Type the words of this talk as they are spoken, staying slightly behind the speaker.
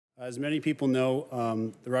As many people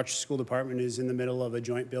know, the Rochester School Department is in the middle of a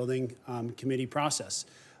joint building committee process.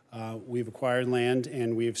 We've acquired land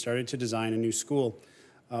and we've started to design a new school.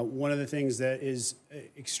 One of the things that is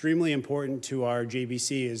extremely important to our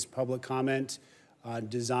JBC is public comment,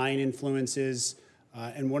 design influences,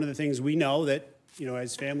 and one of the things we know that,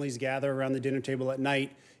 as families gather around the dinner table at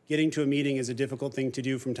night, getting to a meeting is a difficult thing to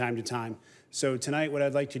do from time to time. So tonight what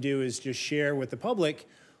I'd like to do is just share with the public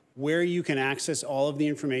where you can access all of the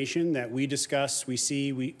information that we discuss, we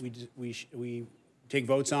see, we take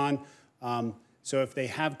votes on. So if they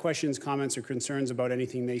have questions, comments, or concerns about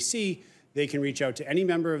anything they see, they can reach out to any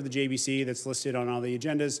member of the JBC that's listed on all the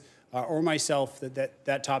agendas, or myself,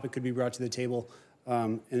 that topic could be brought to the table.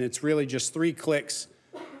 And it's really just 3 clicks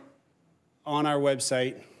on our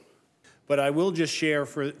website. But I will just share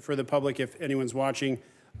for the public, if anyone's watching,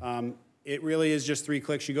 it really is just 3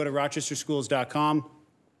 clicks. You go to rochesterschools.com.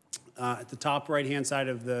 At the top right-hand side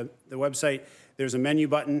of the website, there's a menu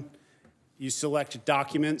button. You select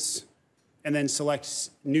Documents, and then select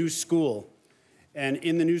New School. And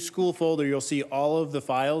in the New School folder, you'll see all of the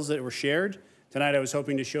files that were shared. Tonight, I was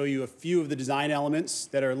hoping to show you a few of the design elements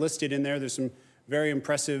that are listed in there. There's some very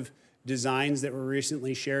impressive designs that were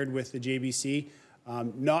recently shared with the JBC.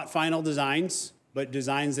 Not final designs, but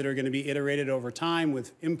designs that are going to be iterated over time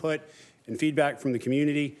with input and feedback from the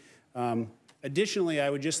community. Additionally, I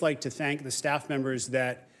would just like to thank the staff members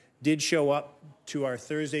that did show up to our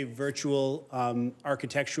Thursday virtual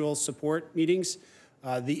architectural support meetings.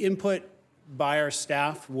 The input by our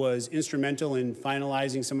staff was instrumental in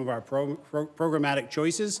finalizing some of our programmatic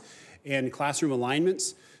choices and classroom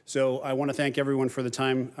alignments. So I want to thank everyone for the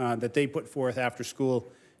time that they put forth after school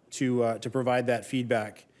to provide that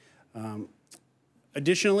feedback.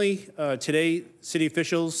 Additionally, today, city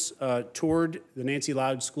officials toured the Nancy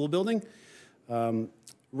Loud School building.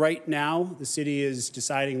 Right now, the city is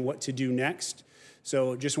deciding what to do next.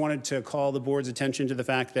 So just wanted to call the board's attention to the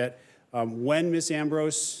fact that when Ms.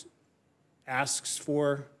 Ambrose asks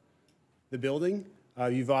for the building,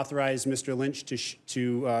 you've authorized Mr. Lynch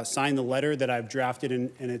to sign the letter that I've drafted,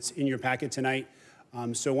 and it's in your packet tonight.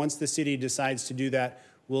 So once the city decides to do that,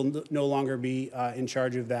 we'll no longer be in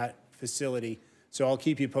charge of that facility. So I'll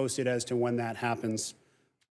keep you posted as to when that happens.